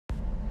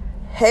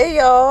Hey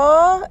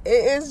y'all, it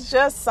is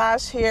just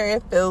Sash here.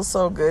 It feels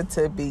so good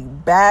to be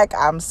back.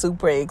 I'm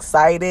super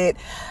excited.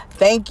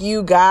 Thank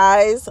you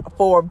guys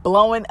for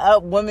blowing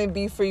up Women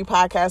Be Free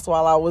podcast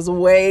while I was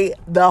away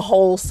the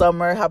whole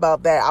summer. How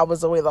about that? I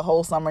was away the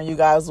whole summer. You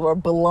guys were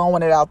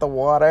blowing it out the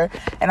water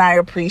and I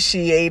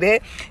appreciate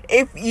it.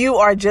 If you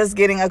are just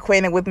getting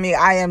acquainted with me,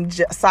 I am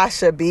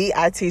Sasha B.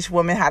 I teach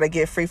women how to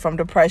get free from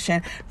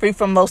depression, free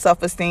from low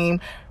self-esteem,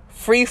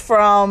 free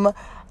from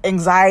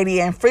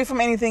anxiety, and free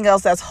from anything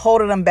else that's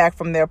holding them back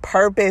from their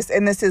purpose.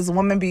 And this is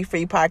Women Be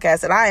Free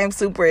podcast, and I am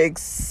super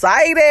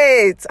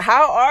excited.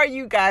 How are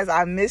you guys?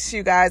 I miss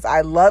you guys. I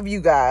love you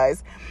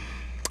guys.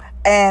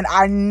 And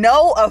I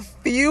know a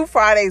few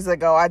Fridays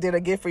ago, I did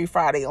a Get Free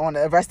Friday on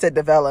Arrested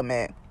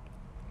Development.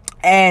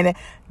 And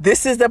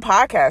this is the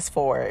podcast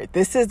for it.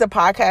 This is the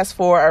podcast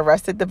for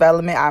Arrested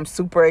Development. I'm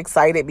super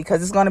excited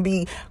because it's going to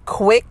be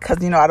quick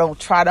because, I don't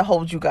try to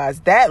hold you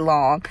guys that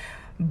long.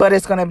 But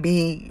it's going to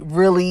be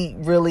really,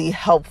 really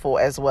helpful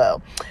as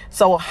well.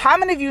 So how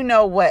many of you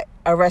know what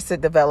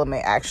arrested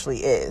development actually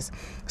is?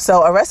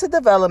 So arrested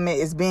development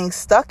is being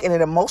stuck in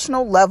an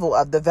emotional level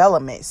of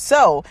development.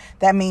 So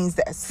that means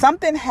that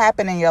something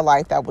happened in your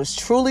life that was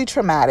truly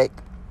traumatic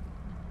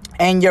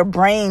and your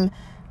brain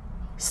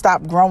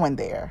stopped growing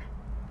there.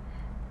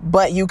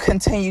 But you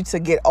continue to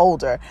get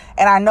older.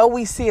 And I know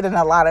we see it in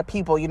a lot of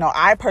people.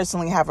 I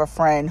personally have a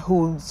friend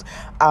whose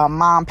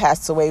mom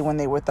passed away when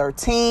they were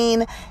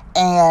 13.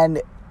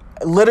 And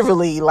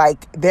literally,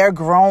 they're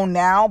grown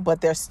now,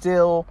 but they're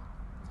still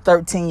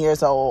 13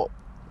 years old.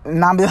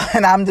 And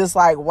I'm just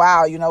like,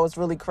 wow, it's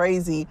really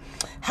crazy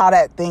how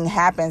that thing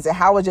happens and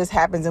how it just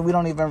happens and we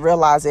don't even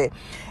realize it.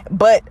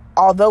 But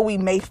although we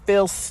may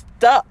feel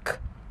stuck,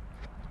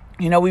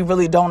 we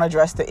really don't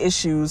address the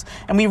issues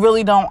and we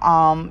really don't,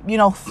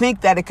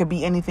 think that it could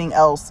be anything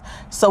else.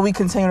 So we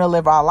continue to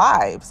live our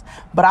lives.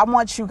 But I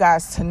want you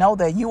guys to know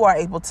that you are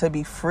able to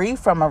be free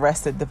from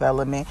arrested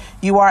development.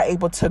 You are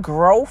able to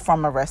grow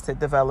from arrested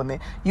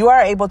development. You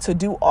are able to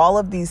do all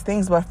of these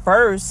things. But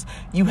first,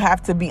 you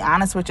have to be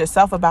honest with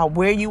yourself about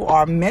where you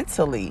are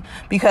mentally,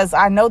 because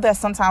I know that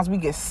sometimes we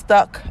get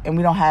stuck and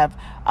we don't have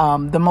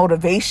the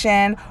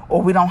motivation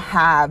or we don't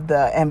have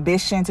the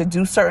ambition to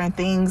do certain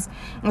things.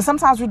 And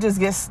sometimes we just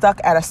get stuck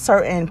at a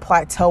certain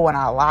plateau in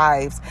our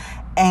lives.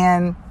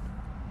 And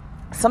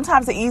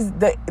sometimes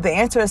the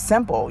answer is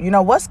simple.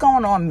 What's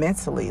going on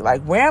mentally?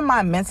 Where am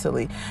I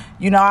mentally?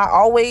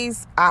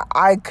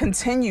 I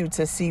continue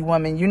to see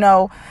women,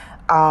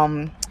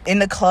 in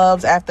the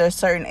clubs after a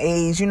certain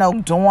age, doing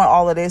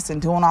all of this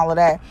and doing all of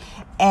that.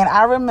 And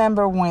I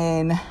remember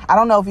I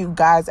don't know if you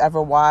guys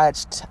ever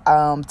watched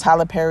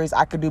Tyler Perry's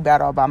I Could Do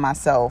Better All By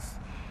Myself.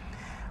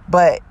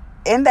 But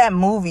in that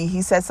movie,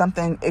 he said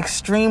something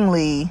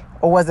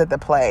or was it the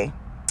play?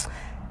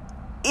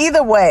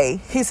 Either way,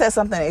 he said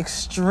something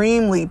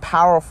extremely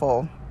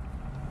powerful.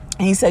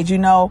 And he said,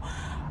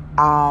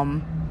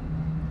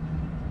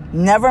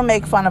 never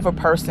make fun of a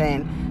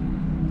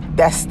person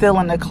that's still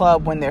in the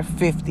club when they're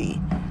 50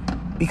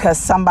 because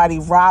somebody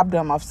robbed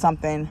them of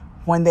something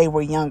when they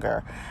were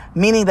younger.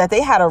 Meaning that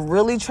they had a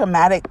really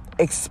traumatic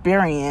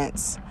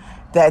experience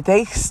that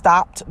they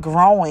stopped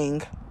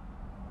growing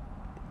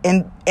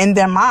in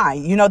their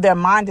mind. Their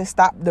mind just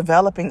stopped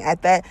developing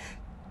at that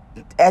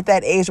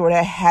age where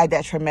they had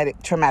that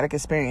traumatic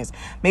experience.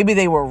 Maybe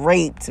they were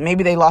raped.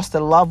 Maybe they lost a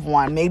loved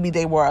one. Maybe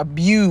they were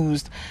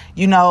abused,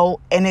 and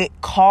it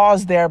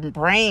caused their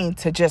brain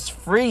to just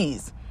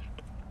freeze.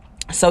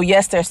 So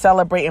yes, they're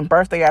celebrating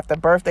birthday after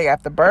birthday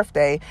after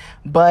birthday,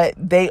 but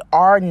they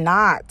are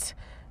not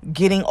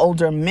getting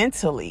older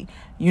mentally,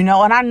 and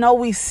I know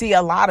we see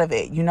a lot of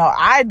it.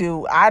 I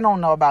do. I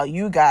don't know about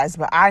you guys,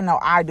 but I know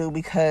I do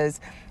because,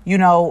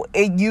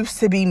 it used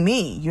to be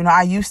me.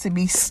 I used to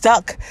be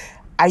stuck.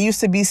 I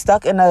used to be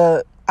stuck in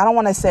I don't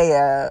want to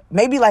say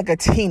maybe like a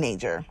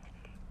teenager,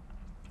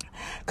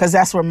 because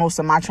that's where most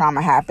of my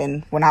trauma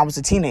happened when I was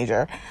a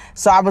teenager.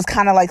 So I was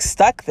kind of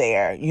stuck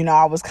there.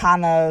 I was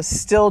kind of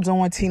still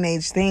doing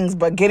teenage things,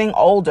 but getting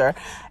older.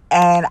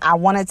 And I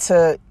wanted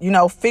to,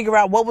 figure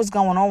out what was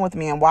going on with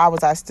me and why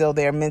was I still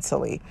there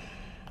mentally.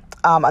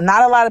 Not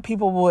a lot of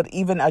people would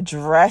even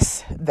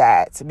address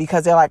that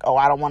because they're like, oh,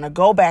 I don't want to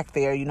go back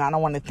there. I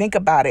don't want to think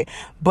about it.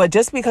 But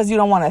just because you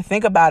don't want to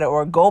think about it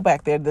or go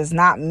back there does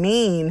not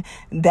mean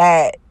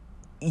that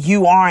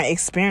you aren't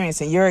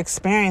experiencing. You're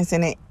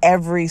experiencing it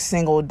every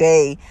single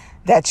day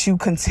that you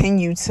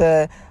continue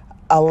to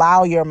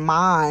allow your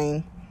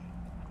mind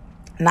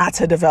not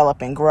to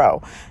develop and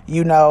grow.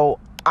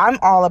 I'm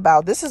all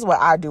about, this is what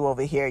I do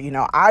over here.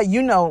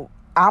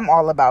 I'm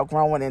all about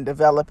growing and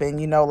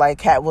developing, like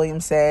Cat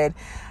Williams said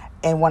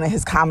in one of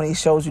his comedy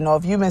shows,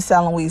 if you've been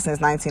selling weed since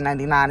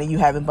 1999 and you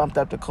haven't bumped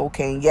up to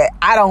cocaine yet,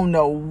 I don't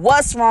know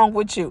what's wrong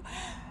with you.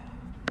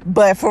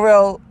 But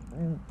for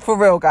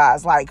real,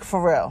 guys,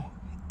 for real.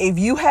 If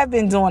you have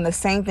been doing the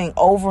same thing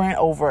over and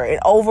over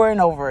and over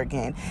and over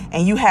again,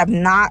 and you have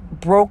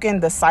not broken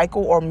the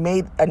cycle or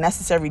made a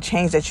necessary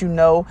change that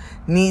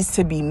needs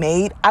to be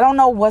made, I don't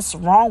know what's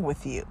wrong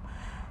with you.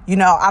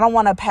 I don't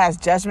want to pass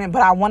judgment,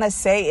 but I want to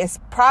say it's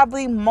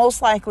probably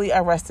most likely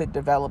Arrested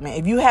Development.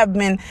 If you have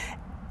been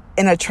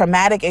in a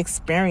traumatic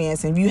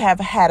experience, if you have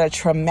had a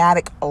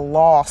traumatic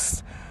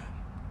loss,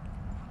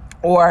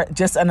 or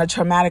just in a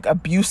traumatic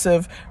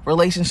abusive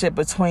relationship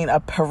between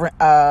a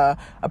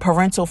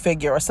parental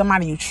figure or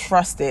somebody you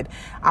trusted,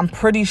 I'm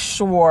pretty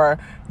sure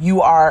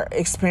you are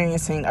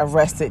experiencing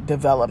arrested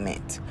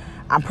development.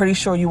 I'm pretty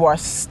sure you are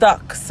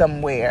stuck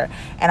somewhere.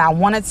 And I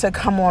wanted to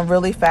come on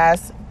really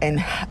fast and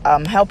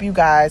help you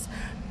guys,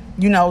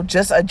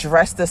 just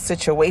address the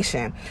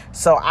situation.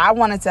 So I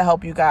wanted to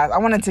help you guys. I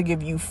wanted to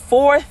give you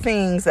 4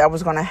 things that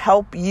was going to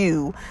help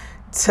you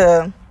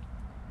to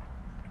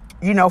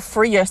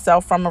free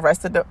yourself from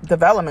arrested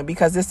development,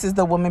 because this is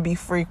the Women Be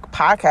Free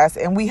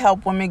podcast and we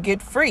help women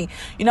get free.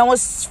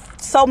 It's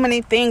so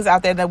many things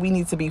out there that we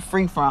need to be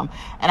free from.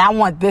 And I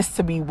want this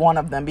to be one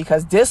of them,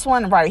 because this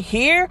one right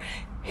here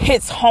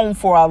hits home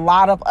for a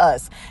lot of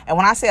us. And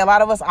when I say a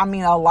lot of us, I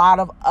mean a lot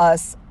of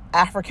us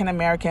African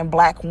American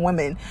Black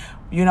women.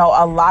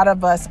 A lot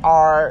of us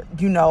are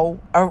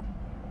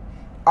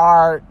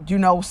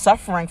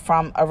suffering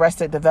from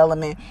arrested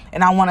development,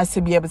 and I want us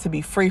to be able to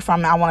be free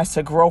from it. I want us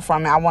to grow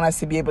from it. I want us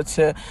to be able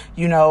to,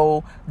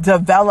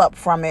 develop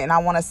from it, and I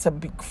want us to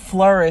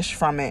flourish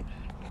from it.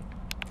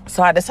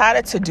 So I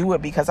decided to do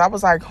it because I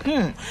was like,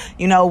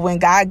 when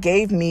God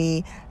gave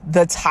me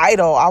the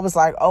title, I was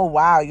like, oh,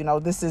 wow,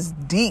 this is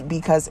deep,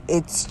 because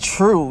it's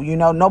true.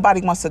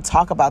 Nobody wants to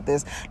talk about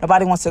this.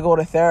 Nobody wants to go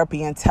to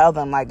therapy and tell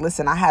them, like,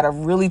 listen, I had a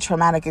really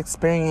traumatic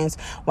experience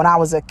when I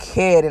was a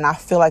kid, and I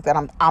feel like that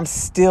I'm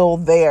still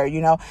there.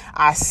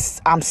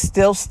 I'm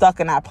still stuck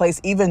in that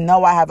place. Even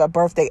though I have a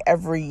birthday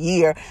every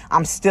year,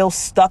 I'm still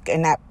stuck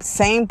in that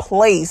same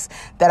place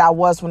that I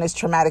was when this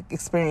traumatic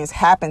experience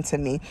happened to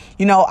me.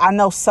 I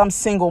know some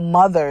single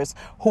mothers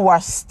who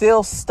are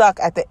still stuck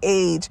at the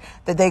age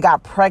that they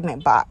got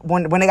pregnant by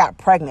when they got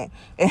pregnant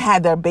and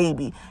had their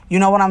baby. You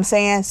know what I'm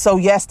saying? So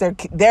yes,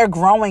 they're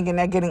growing and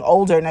they're getting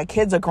older and their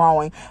kids are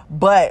growing,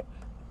 but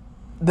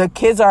the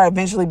kids are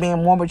eventually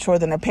being more mature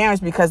than their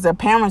parents, because their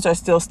parents are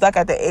still stuck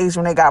at the age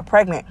when they got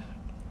pregnant.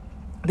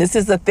 This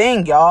is the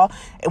thing, y'all,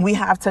 and we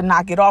have to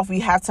knock it off. We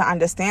have to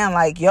understand,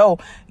 like,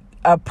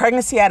 a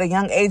pregnancy at a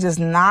young age is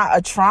not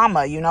a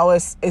trauma.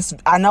 It's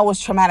I know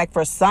it's traumatic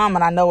for some,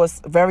 and I know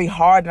it's very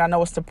hard, and I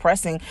know it's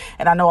depressing,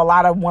 and I know a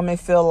lot of women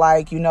feel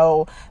like,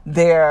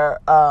 they're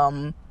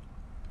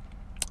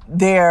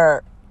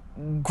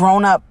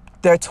grown up,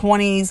 their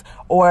 20s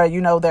or,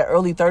 their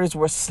early 30s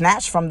were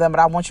snatched from them.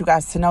 But I want you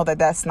guys to know that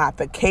that's not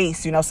the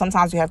case.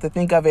 Sometimes you have to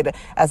think of it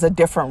as a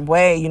different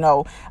way,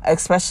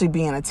 especially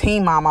being a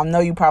teen mom. I know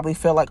you probably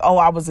feel like, oh,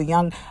 I was a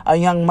young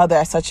mother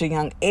at such a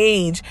young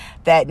age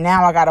that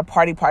now I got to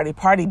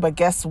party. But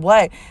guess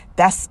what?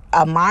 That's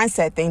a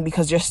mindset thing,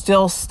 because you're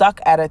still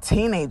stuck at a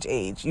teenage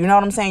age. You know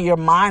what I'm saying? Your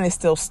mind is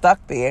still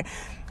stuck there.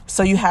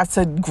 So you have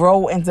to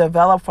grow and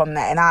develop from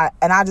that.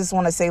 And I just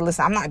want to say,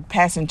 listen, I'm not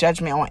passing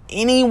judgment on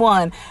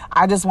anyone.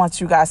 I just want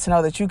you guys to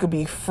know that you could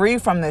be free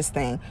from this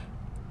thing.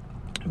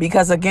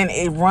 Because again,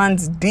 it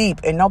runs deep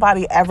and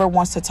nobody ever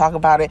wants to talk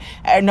about it.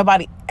 And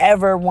nobody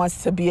ever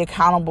wants to be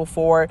accountable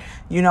for it.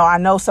 I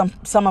know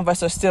some of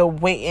us are still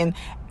waiting,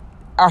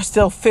 are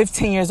still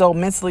 15 years old,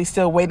 mentally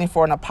still waiting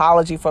for an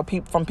apology from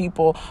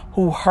people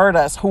who hurt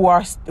us, who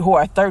are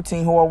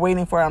 13, who are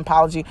waiting for an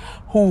apology,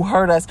 who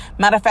hurt us.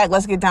 Matter of fact,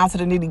 let's get down to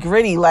the nitty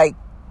gritty, like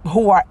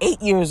who are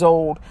 8 years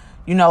old,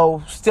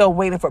 still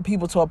waiting for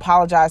people to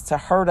apologize, to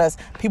hurt us,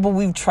 people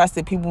we've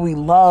trusted, people we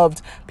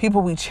loved,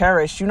 people we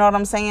cherished. You know what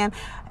I'm saying?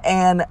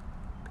 And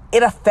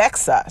it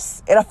affects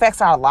us. It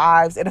affects our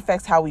lives. It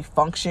affects how we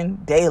function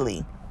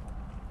daily.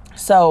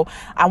 So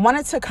I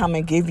wanted to come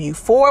and give you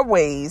 4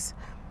 ways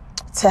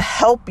to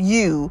help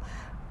you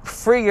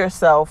free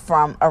yourself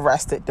from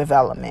arrested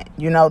development.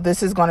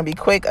 This is going to be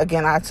quick.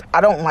 Again,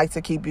 I don't like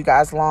to keep you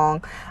guys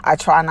long. I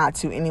try not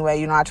to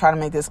anyway. I try to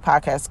make this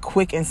podcast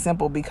quick and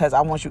simple, because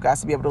I want you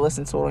guys to be able to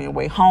listen to it on your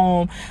way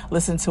home,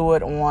 listen to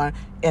it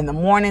in the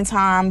morning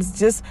times,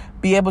 just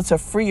be able to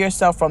free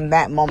yourself from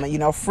that moment,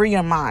 free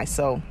your mind.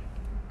 So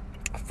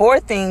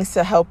 4 things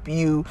to help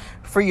you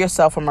free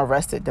yourself from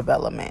arrested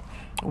development.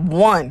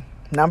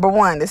 Number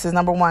one, this is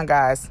number 1,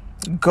 guys.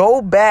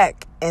 Go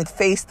back and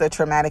face the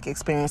traumatic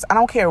experience. I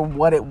don't care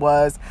what it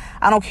was.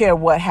 I don't care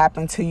what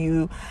happened to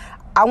you.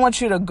 I want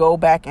you to go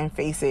back and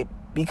face it,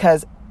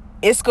 because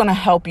it's going to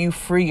help you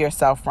free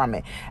yourself from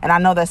it. And I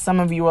know that some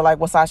of you are like,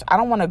 well, Sash, I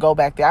don't want to go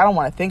back there. I don't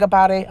want to think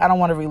about it. I don't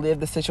want to relive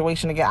the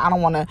situation again. I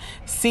don't want to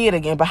see it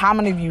again. But how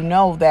many of you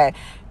know that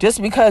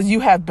just because you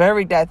have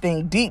buried that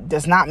thing deep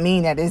does not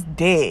mean that it's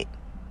dead?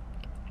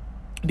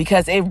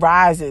 Because it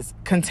rises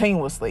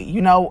continuously,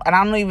 and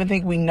I don't even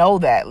think we know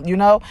that,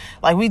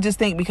 like we just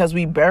think because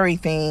we bury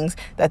things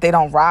that they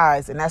don't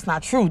rise. And that's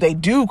not true. They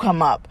do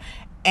come up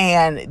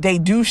and they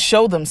do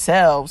show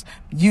themselves.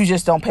 You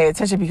just don't pay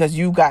attention because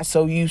you got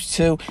so used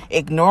to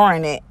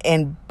ignoring it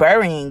and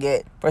burying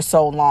it for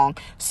so long.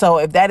 So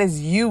if that is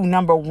you,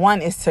 number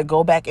 1 is to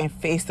go back and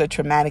face the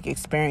traumatic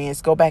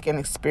experience. Go back and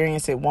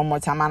experience it one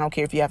more time. I don't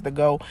care if you have to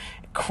go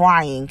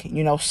crying,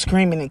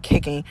 screaming and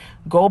kicking.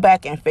 Go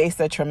back and face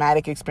the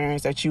traumatic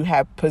experience that you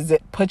have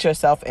put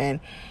yourself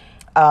in,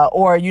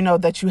 or,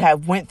 that you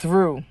have went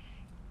through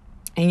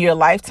in your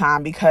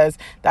lifetime, because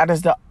that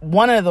is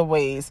one of the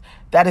ways,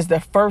 that is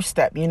the first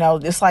step.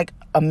 It's like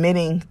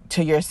admitting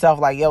to yourself,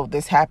 like, yo,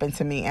 this happened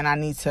to me and I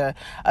need to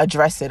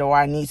address it, or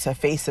I need to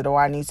face it,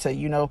 or I need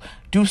to,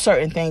 do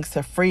certain things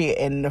to free it.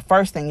 And the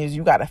first thing is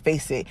you got to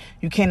face it.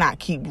 You cannot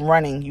keep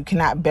running. You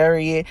cannot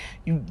bury it.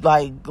 You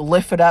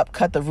lift it up,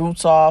 cut the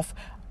roots off,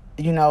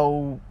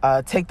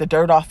 take the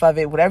dirt off of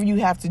it, whatever you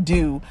have to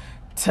do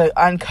to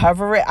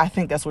uncover it. I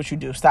think that's what you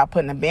do. Stop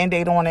putting a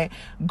Band-Aid on it.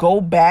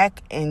 Go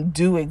back and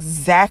do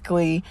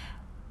exactly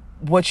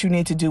what you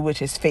need to do,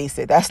 which is face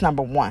it. That's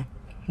number one.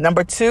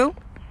 Number two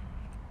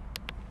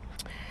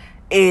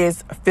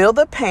is feel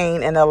the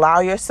pain and allow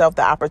yourself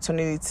the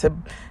opportunity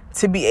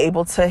to be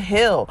able to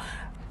heal.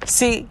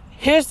 See,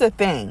 here's the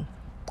thing.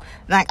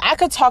 I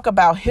could talk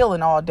about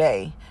healing all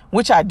day,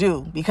 which I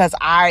do, because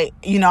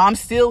I'm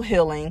still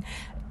healing,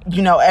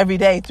 every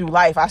day through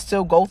life. I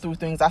still go through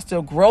things. I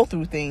still grow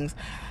through things.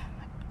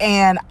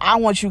 And I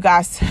want you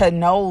guys to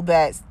know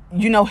that,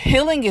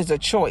 healing is a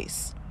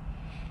choice.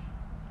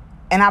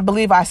 And I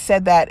believe I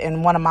said that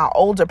in one of my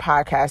older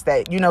podcasts,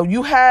 that,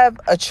 you have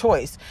a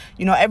choice.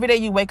 Every day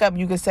you wake up,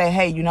 you can say,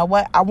 hey, you know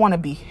what? I want to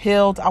be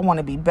healed. I want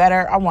to be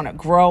better. I want to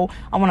grow.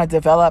 I want to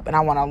develop, and I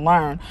want to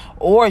learn.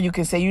 Or you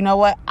can say, you know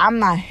what? I'm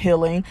not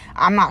healing.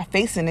 I'm not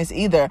facing this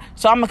either.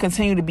 So I'm going to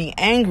continue to be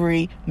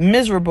angry,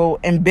 miserable,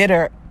 and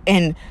bitter,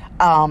 and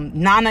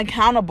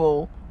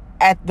non-accountable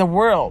at the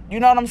world. You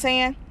know what I'm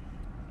saying?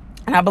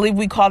 And I believe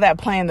we call that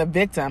playing the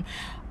victim.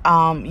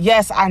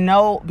 Yes, I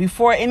know,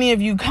 before any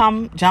of you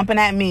come jumping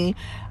at me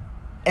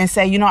and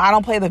say, I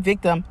don't play the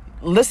victim,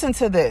 listen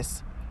to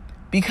this,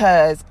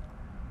 because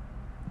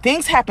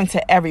things happen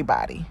to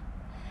everybody.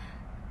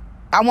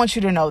 I want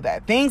you to know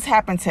that things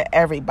happen to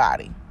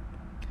everybody.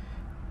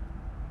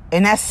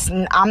 And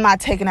I'm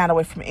not taking that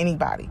away from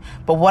anybody.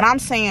 But what I'm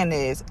saying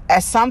is,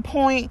 at some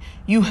point,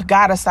 you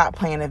got to stop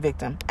playing the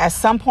victim. At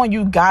some point,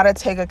 you got to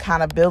take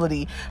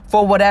accountability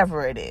for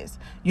whatever it is.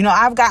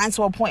 I've gotten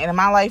to a point in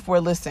my life where,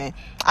 listen,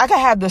 I could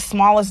have the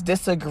smallest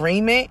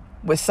disagreement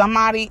with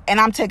somebody and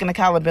I'm taking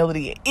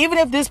accountability. Even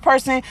if this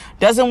person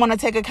doesn't want to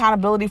take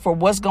accountability for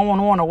what's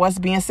going on or what's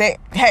being said,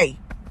 hey,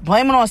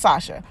 blame it on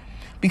Sasha.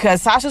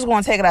 Because Sasha's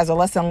going to take it as a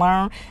lesson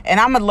learned. And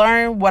I'm going to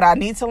learn what I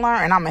need to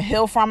learn. And I'm going to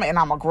heal from it. And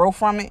I'm going to grow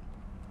from it.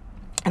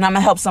 And I'm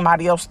going to help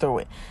somebody else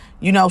through it.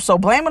 So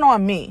blame it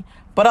on me.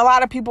 But a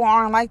lot of people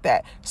aren't like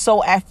that.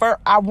 So at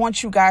first, I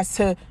want you guys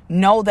to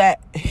know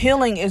that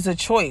healing is a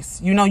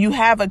choice. You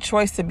have a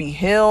choice to be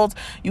healed.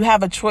 You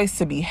have a choice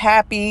to be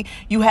happy.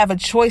 You have a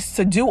choice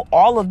to do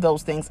all of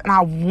those things. And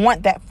I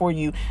want that for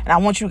you. And I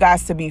want you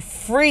guys to be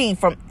free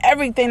from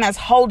everything that's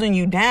holding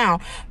you down.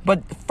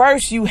 But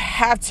first, you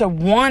have to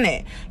want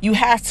it. You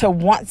have to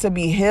want to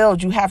be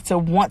healed. You have to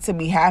want to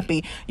be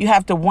happy. You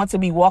have to want to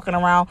be walking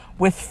around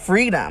with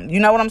freedom. You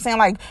know what I'm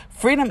saying?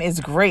 Freedom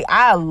is great.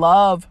 I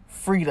love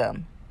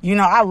freedom.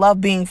 I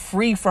love being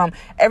free from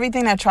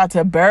everything that tried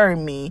to bury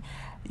me,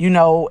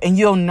 and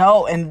you'll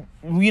know. And,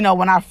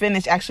 when I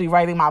finish actually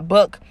writing my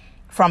book,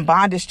 From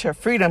Bondage to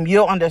Freedom,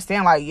 you'll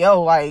understand,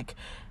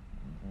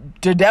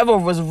 the devil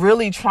was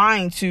really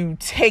trying to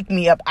take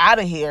me up out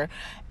of here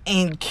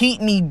and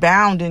keep me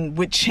bound and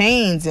with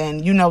chains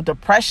and,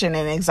 depression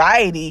and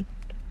anxiety.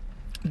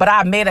 But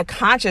I made a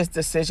conscious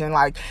decision.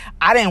 I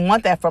didn't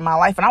want that for my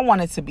life, and I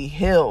wanted to be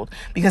healed,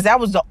 because that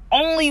was the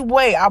only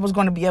way I was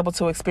going to be able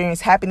to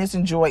experience happiness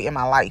and joy in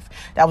my life.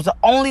 That was the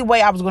only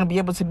way I was going to be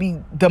able to be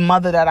the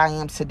mother that I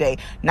am today.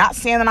 Not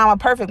saying that I'm a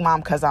perfect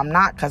mom, because I'm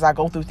not, because I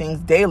go through things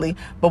daily.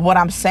 But what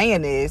I'm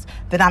saying is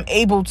that I'm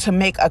able to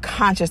make a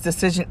conscious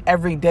decision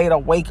every day to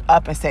wake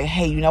up and say,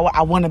 hey, you know what?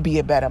 I want to be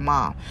a better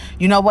mom.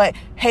 You know what?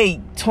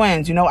 Hey,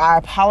 twins, I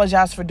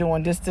apologize for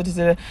doing this,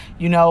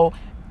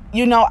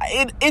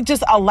 it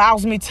just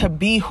allows me to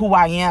be who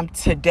I am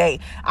today.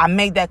 I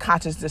made that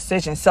conscious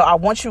decision. So I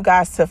want you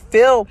guys to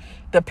feel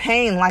the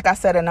pain, like I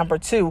said in number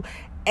 2,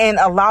 and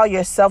allow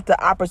yourself the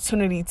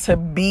opportunity to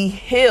be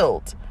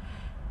healed.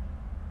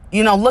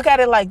 Look at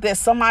it like this.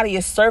 Somebody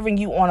is serving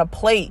you on a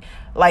plate.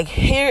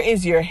 Here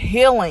is your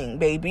healing,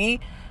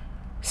 baby.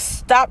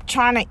 Stop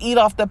trying to eat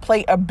off the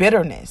plate of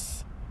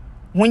bitterness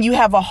when you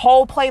have a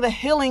whole plate of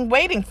healing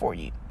waiting for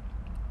you.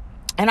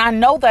 And I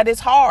know that it's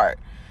hard.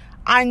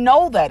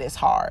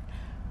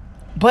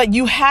 But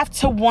you have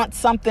to want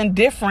something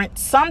different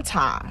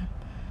sometime.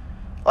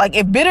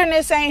 If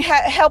bitterness ain't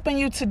helping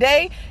you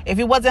today, if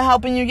it wasn't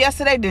helping you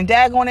yesterday, then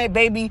daggone it,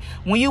 baby.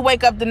 When you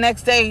wake up the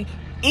next day,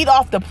 eat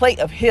off the plate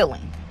of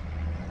healing.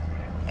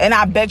 And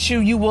I bet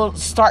you will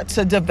start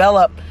to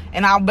develop,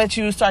 and I'll bet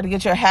you'll start to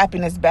get your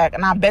happiness back,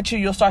 and I bet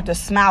you'll start to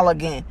smile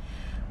again.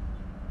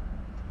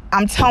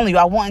 I'm telling you,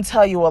 I won't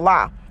tell you a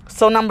lie.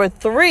 So number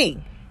 3,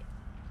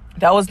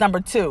 that was number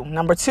 2.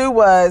 Number 2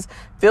 was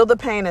feel the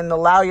pain and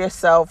allow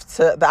yourself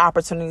to the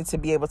opportunity to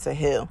be able to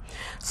heal.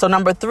 So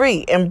number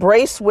 3,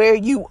 embrace where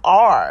you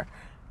are.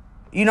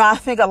 I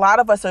think a lot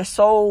of us are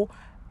so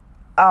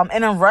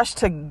in a rush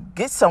to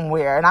get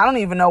somewhere. And I don't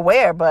even know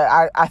where, but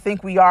I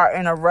think we are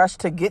in a rush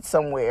to get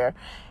somewhere,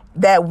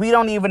 that we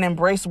don't even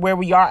embrace where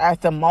we are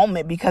at the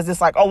moment, because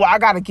it's like, oh, well, I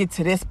got to get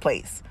to this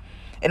place.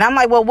 And I'm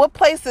like, well, what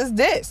place is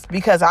this?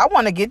 Because I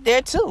want to get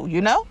there too,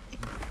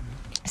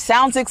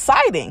 Sounds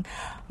exciting.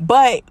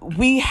 But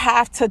we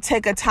have to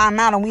take a time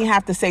out and we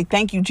have to say,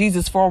 thank you,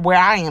 Jesus, for where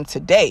I am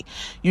today.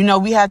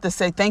 We have to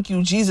say, thank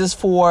you, Jesus,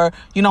 for,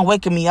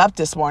 waking me up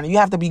this morning. You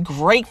have to be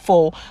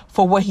grateful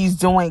for what he's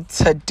doing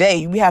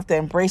today. We have to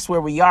embrace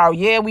where we are.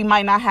 Yeah, we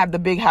might not have the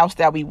big house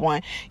that we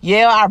want.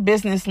 Yeah, our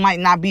business might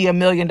not be $1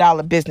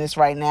 million business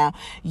right now.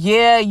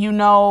 Yeah,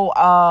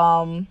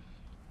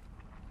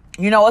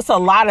 it's a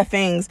lot of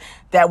things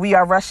that we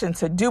are rushing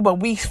to do, but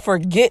we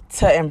forget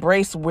to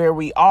embrace where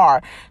we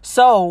are.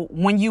 So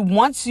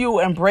once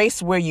you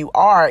embrace where you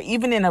are,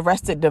 even in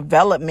arrested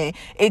development,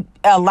 it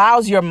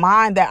allows your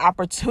mind that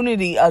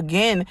opportunity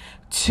again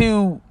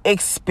to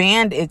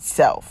expand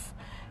itself.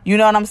 You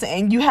know what I'm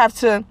saying? You have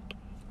to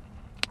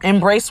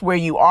embrace where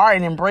you are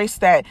and embrace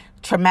that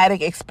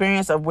traumatic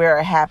experience of where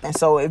it happened.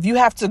 So if you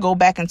have to go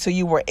back until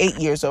you were 8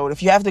 years old,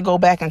 if you have to go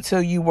back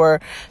until you were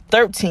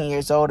 13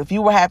 years old, if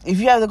you have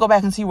to go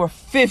back until you were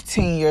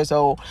 15 years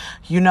old,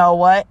 you know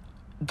what?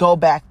 Go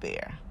back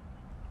there.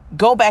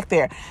 Go back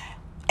there.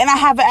 And I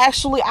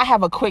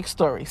have a quick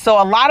story. So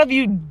a lot of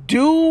you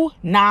do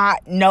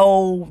not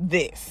know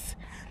this.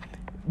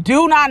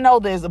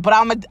 But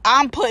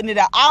I'm putting it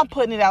out. I'm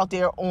putting it out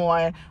there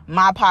on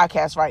my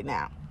podcast right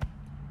now.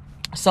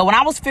 So when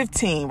I was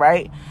 15,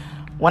 right?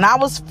 When I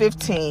was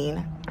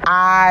 15,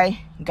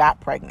 I got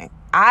pregnant.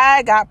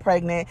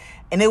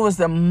 And it was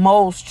the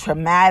most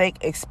traumatic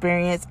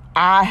experience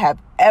I have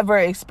ever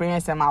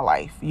experienced in my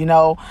life.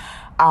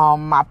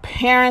 My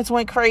parents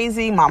went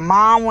crazy. My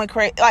mom went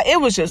crazy. Like,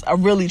 it was just a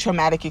really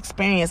traumatic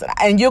experience.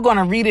 And you're going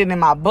to read it in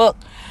my book.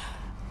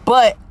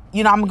 But,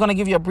 I'm going to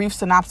give you a brief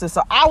synopsis.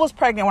 So I was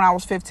pregnant when I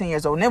was 15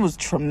 years old, and it was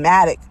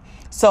traumatic.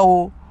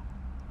 So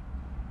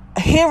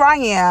here I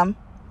am.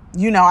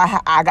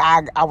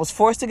 I was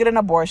forced to get an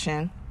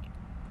abortion.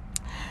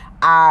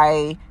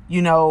 I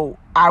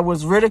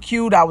was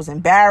ridiculed. I was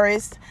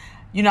embarrassed.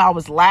 I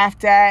was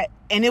laughed at.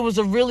 And it was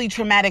a really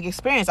traumatic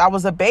experience. I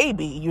was a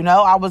baby,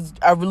 I was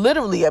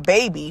literally a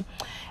baby.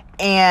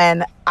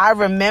 And I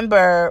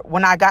remember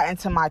when I got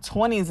into my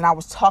 20s and I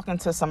was talking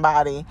to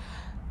somebody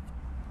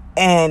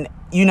and,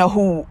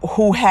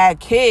 who had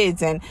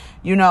kids, and,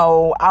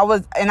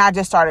 I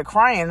just started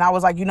crying, and I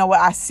was like, you know what?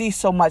 I see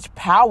so much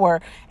power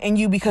in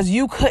you, because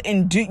you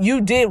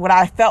did what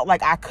I felt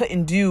like I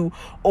couldn't do,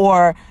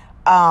 or,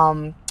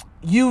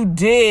 you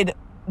did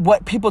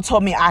what people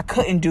told me I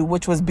couldn't do,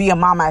 which was be a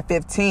mom at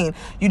 15.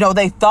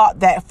 They thought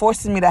that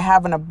forcing me to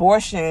have an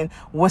abortion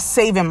was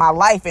saving my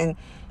life. And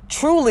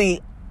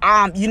truly,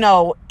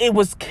 it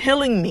was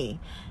killing me.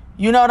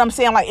 You know what I'm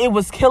saying? Like, it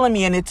was killing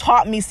me, and it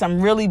taught me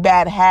some really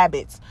bad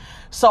habits.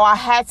 So I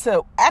had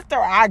to, after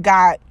I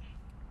got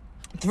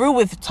through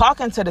with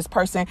talking to this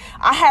person,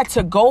 I had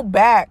to go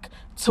back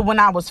to when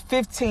I was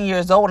 15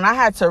 years old, and I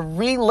had to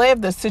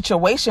relive the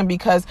situation,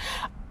 because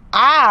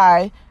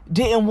I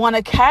didn't want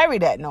to carry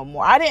that no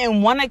more. I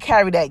didn't want to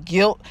carry that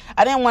guilt.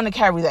 I didn't want to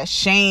carry that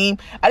shame.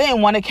 I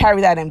didn't want to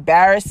carry that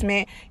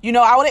embarrassment.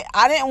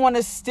 I didn't want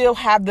to still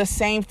have the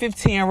same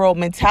 15-year-old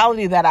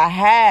mentality that I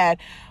had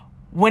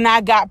when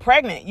I got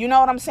pregnant. You know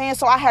what I'm saying?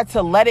 So I had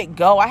to let it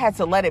go. I had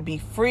to let it be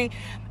free.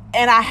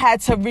 And I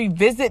had to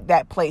revisit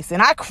that place.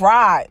 And I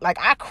cried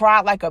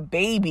like a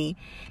baby,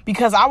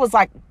 because I was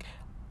like,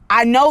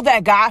 I know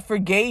that God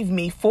forgave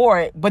me for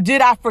it, but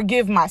did I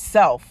forgive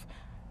myself?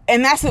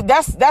 And that's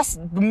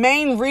the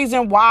main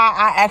reason why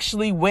I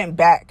actually went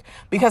back,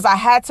 because I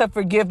had to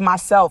forgive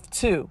myself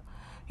too.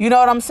 You know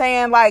what I'm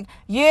saying? Like,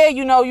 yeah,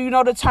 you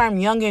know the term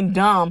young and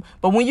dumb,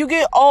 but when you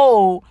get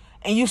old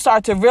and you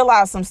start to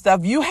realize some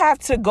stuff, you have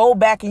to go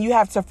back and you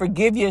have to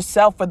forgive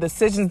yourself for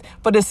decisions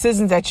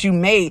that you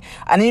made.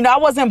 And, I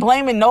wasn't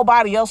blaming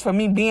nobody else for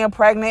me being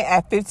pregnant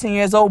at 15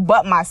 years old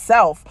but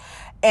myself.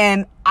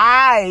 And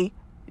I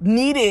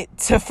needed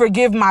to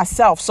forgive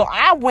myself. So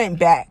I went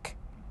back.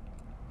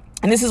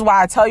 And this is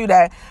why I tell you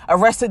that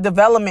arrested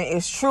development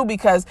is true,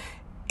 because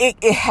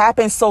it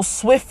happened so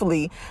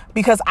swiftly,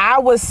 because I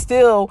was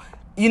still,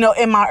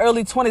 in my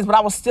early 20s, but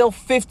I was still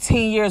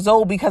 15 years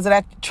old because of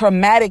that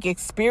traumatic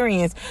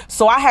experience.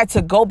 So I had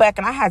to go back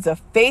and I had to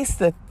face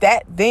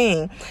that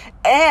thing.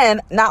 And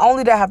not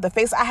only did I have to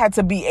face, I had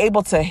to be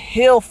able to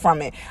heal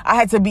from it. I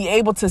had to be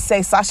able to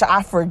say, Sasha,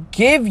 I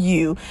forgive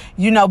you,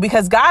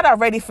 because God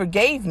already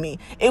forgave me.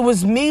 It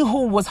was me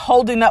who was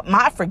holding up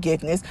my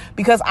forgiveness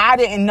because I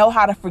didn't know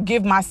how to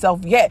forgive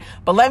myself yet.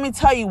 But let me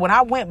tell you, when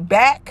I went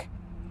back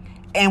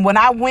and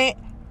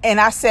and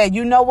I said,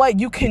 you know what?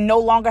 You can no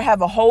longer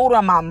have a hold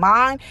on my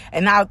mind.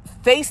 And I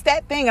faced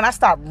that thing and I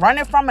stopped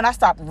running from it. I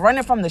stopped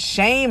running from the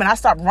shame and I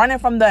stopped running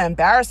from the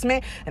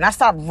embarrassment and I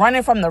stopped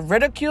running from the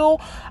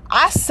ridicule.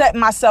 I set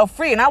myself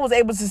free and I was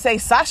able to say,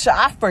 Sasha,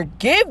 I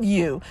forgive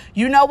you.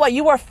 You know what?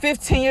 You were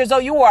 15 years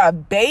old. You were a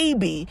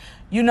baby.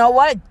 You know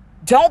what?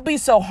 Don't be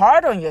so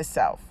hard on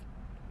yourself.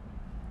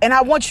 And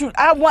I want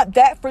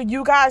that for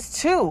you guys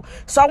too.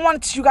 So I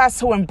want you guys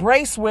to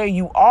embrace where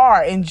you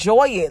are,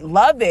 enjoy it,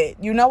 love it.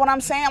 You know what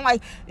I'm saying?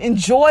 Like,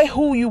 enjoy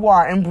who you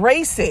are,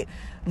 embrace it,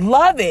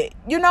 love it.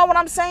 You know what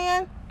I'm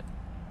saying?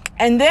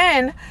 And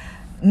then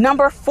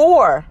number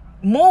 4,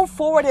 move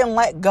forward and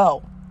let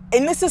go.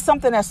 And this is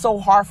something that's so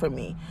hard for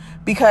me,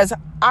 because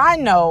I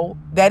know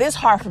that it's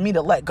hard for me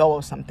to let go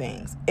of some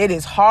things. It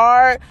is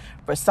hard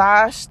for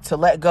Sash to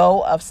let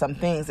go of some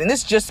things. And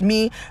it's just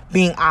me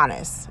being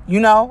honest. You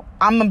know,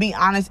 I'm going to be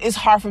honest. It's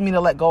hard for me to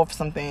let go of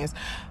some things.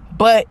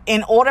 But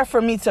in order for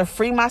me to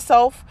free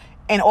myself,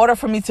 in order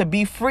for me to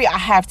be free, I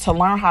have to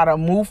learn how to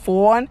move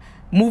forward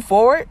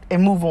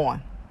and move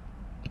on.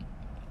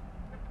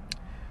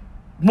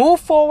 Move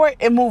forward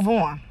and move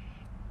on.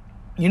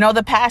 You know,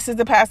 the past is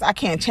the past. I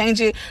can't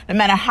change it. No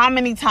matter how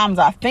many times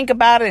I think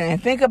about it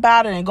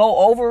and go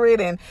over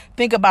it and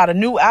think about a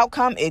new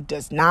outcome, it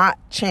does not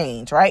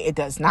change, right? It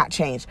does not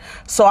change.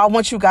 So I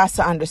want you guys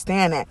to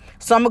understand that.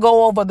 So I'm going to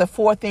go over the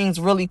 4 things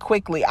really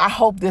quickly. I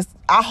hope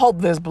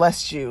this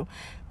blessed you,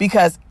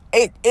 because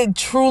it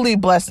truly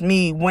blessed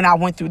me when I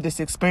went through this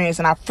experience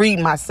and I freed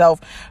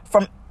myself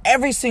from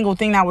every single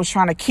thing that was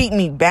trying to keep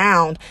me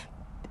bound,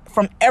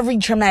 from every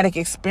traumatic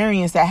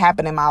experience that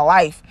happened in my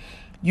life,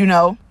 you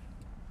know.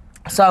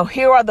 So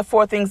here are the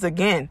 4 things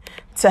again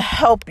to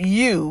help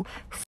you.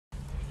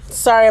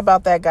 Sorry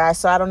about that, guys.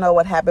 So I don't know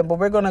what happened, but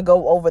we're going to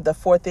go over the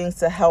 4 things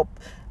to help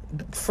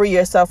free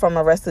yourself from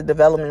arrested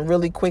development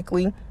really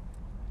quickly.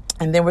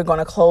 And then we're going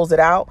to close it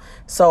out.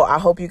 So I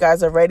hope you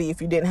guys are ready.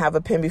 If you didn't have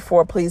a pen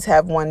before, please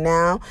have one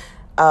now.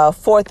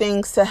 4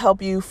 things to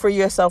help you free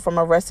yourself from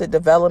arrested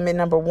development.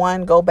 Number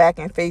 1, go back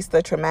and face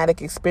the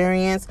traumatic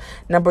experience.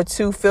 Number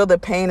 2, feel the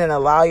pain and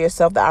allow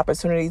yourself the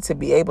opportunity to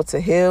be able to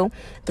heal.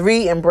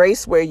 3,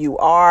 embrace where you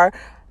are.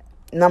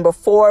 Number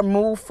 4,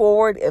 move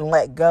forward and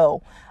let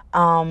go.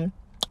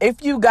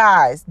 If you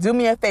guys do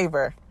me a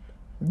favor,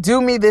 do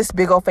me this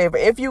big old favor.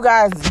 If you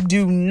guys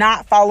do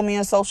not follow me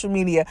on social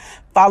media,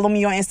 follow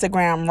me on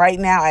Instagram right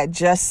now at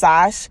Just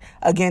Sash.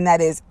 Again,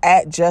 that is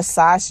at Just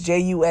Sash,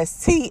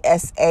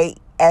 JUSTSASH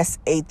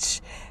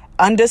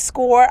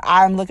 _.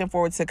 I'm looking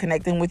forward to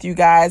connecting with you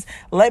guys.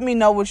 Let me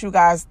know what you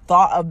guys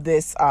thought of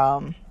this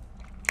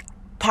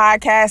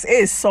podcast.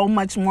 It is so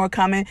much more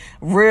coming.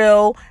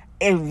 Real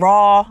and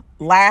raw,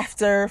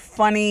 laughter,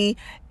 funny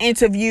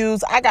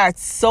interviews. I got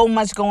so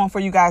much going for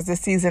you guys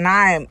this season.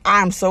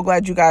 I'm so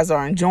glad you guys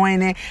are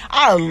enjoying it.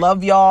 I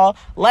love y'all.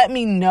 Let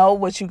me know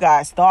what you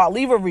guys thought.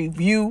 Leave a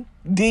review,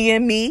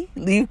 DM me,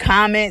 leave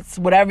comments,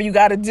 whatever you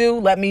got to do.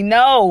 Let me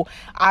know.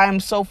 I'm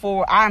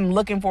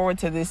looking forward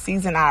to this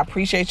season. I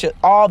appreciate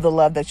all the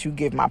love that you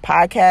give my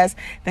podcast.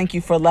 Thank you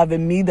for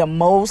loving me the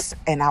most,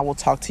 and I will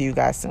talk to you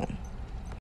guys soon.